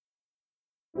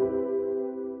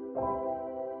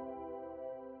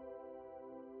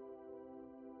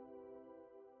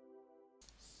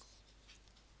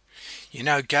You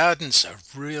know, gardens are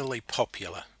really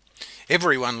popular.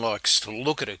 Everyone likes to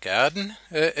look at a garden,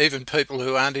 even people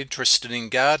who aren't interested in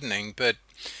gardening. But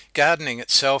gardening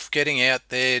itself, getting out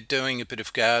there, doing a bit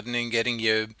of gardening, getting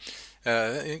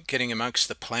amongst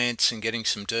the plants and getting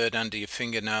some dirt under your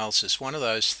fingernails is one of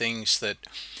those things that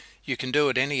you can do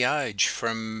at any age,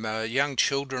 from young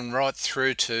children right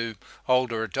through to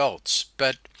older adults.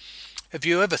 But have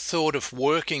you ever thought of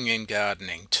working in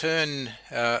gardening, turn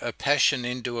a passion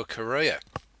into a career?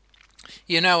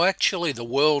 You know, actually, the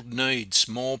world needs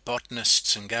more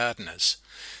botanists and gardeners.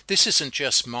 This isn't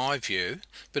just my view,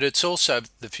 but it's also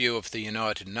the view of the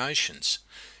United Nations.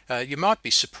 You might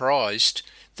be surprised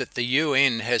that the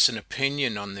UN has an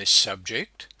opinion on this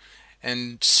subject,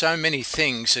 and so many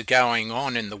things are going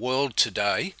on in the world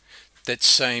today that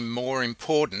seem more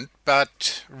important,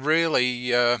 but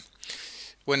really,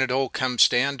 when it all comes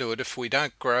down to it, if we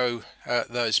don't grow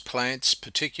those plants,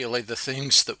 particularly the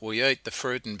things that we eat, the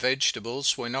fruit and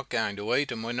vegetables, we're not going to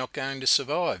eat and we're not going to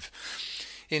survive.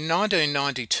 In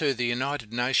 1992, the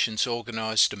United Nations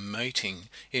organised a meeting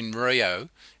in Rio,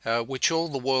 which all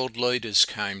the world leaders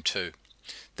came to.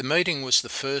 The meeting was the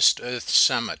first Earth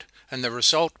Summit, and the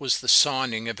result was the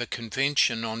signing of a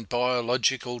Convention on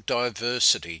Biological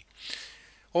Diversity.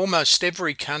 Almost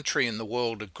every country in the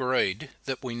world agreed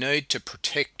that we need to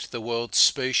protect the world's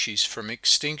species from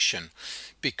extinction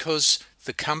because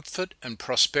the comfort and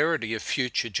prosperity of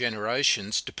future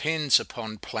generations depends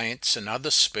upon plants and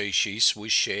other species we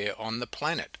share on the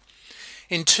planet.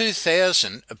 In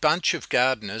 2000, a bunch of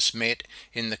gardeners met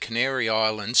in the Canary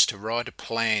Islands to write a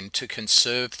plan to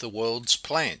conserve the world's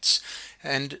plants,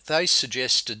 and they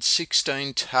suggested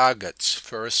 16 targets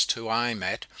for us to aim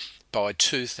at by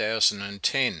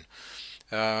 2010.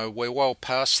 We're well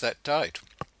past that date.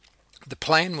 The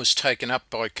plan was taken up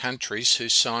by countries who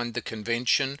signed the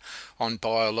Convention on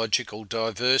Biological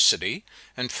Diversity,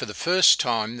 and for the first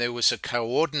time there was a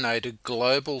coordinated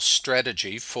global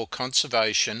strategy for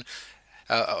conservation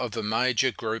of a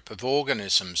major group of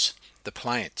organisms, the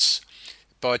plants.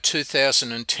 By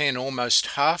 2010, almost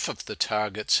half of the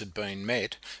targets had been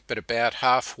met, but about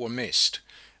half were missed.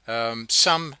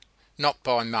 Some not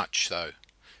by much, though.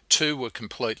 Two were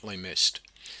completely missed.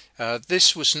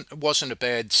 This wasn't a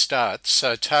bad start,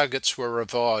 so targets were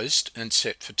revised and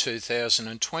set for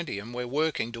 2020, and we're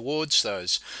working towards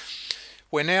those.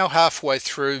 We're now halfway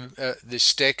through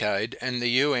this decade, and the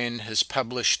UN has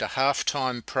published a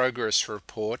half-time progress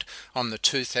report on the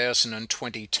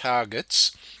 2020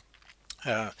 targets,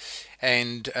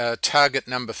 and target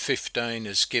number 15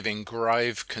 is giving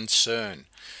grave concern.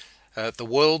 The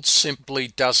world simply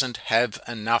doesn't have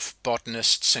enough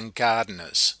botanists and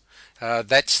gardeners.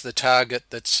 That's the target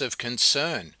that's of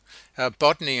concern.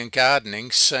 Botany and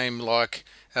gardening seem like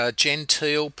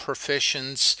genteel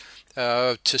professions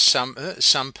to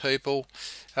some people,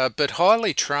 but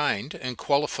highly trained and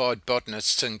qualified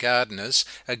botanists and gardeners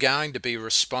are going to be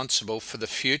responsible for the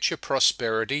future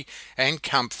prosperity and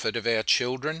comfort of our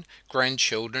children,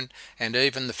 grandchildren, and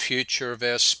even the future of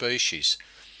our species.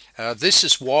 This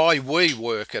is why we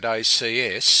work at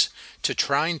ACS, to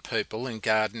train people in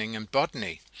gardening and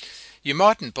botany. You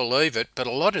mightn't believe it, but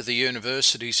a lot of the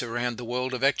universities around the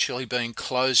world have actually been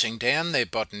closing down their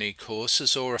botany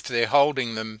courses, or if they're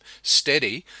holding them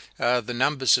steady, the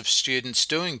numbers of students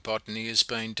doing botany has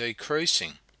been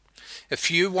decreasing.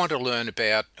 If you want to learn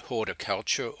about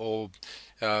horticulture or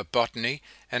botany,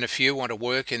 and if you want to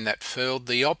work in that field,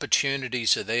 the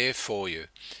opportunities are there for you.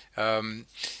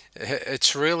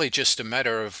 It's really just a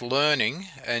matter of learning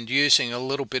and using a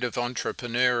little bit of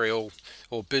entrepreneurial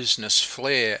or business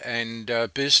flair, and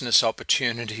business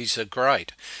opportunities are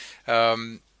great.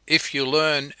 If you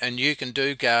learn and you can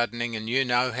do gardening and you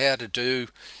know how to do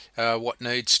what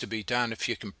needs to be done, if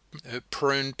you can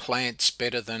prune plants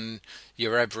better than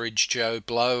your average Joe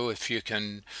Blow, if you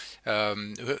can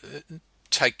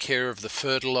take care of the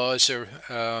fertilizer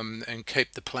and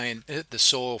keep the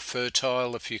soil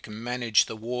fertile, if you can manage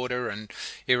the water and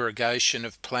irrigation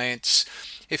of plants,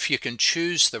 if you can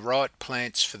choose the right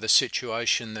plants for the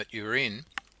situation that you're in.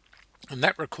 And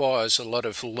that requires a lot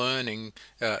of learning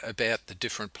about the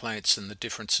different plants and the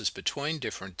differences between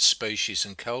different species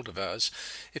and cultivars.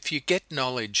 If you get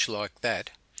knowledge like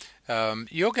that,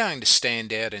 you're going to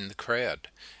stand out in the crowd.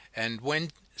 And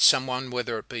when someone,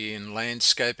 whether it be in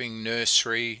landscaping,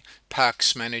 nursery,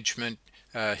 parks management,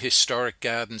 historic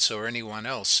gardens, or anywhere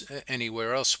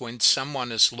else, when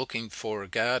someone is looking for a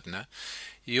gardener,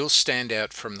 you'll stand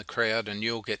out from the crowd and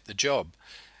you'll get the job.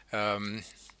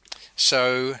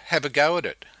 So have a go at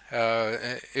it.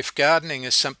 If gardening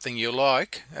is something you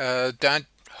like, don't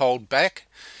hold back.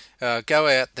 Go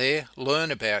out there, learn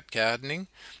about gardening,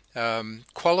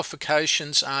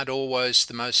 Qualifications aren't always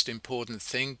the most important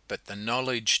thing, but the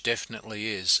knowledge definitely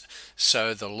is.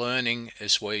 So the learning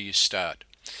is where you start.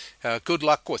 Good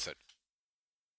luck with it.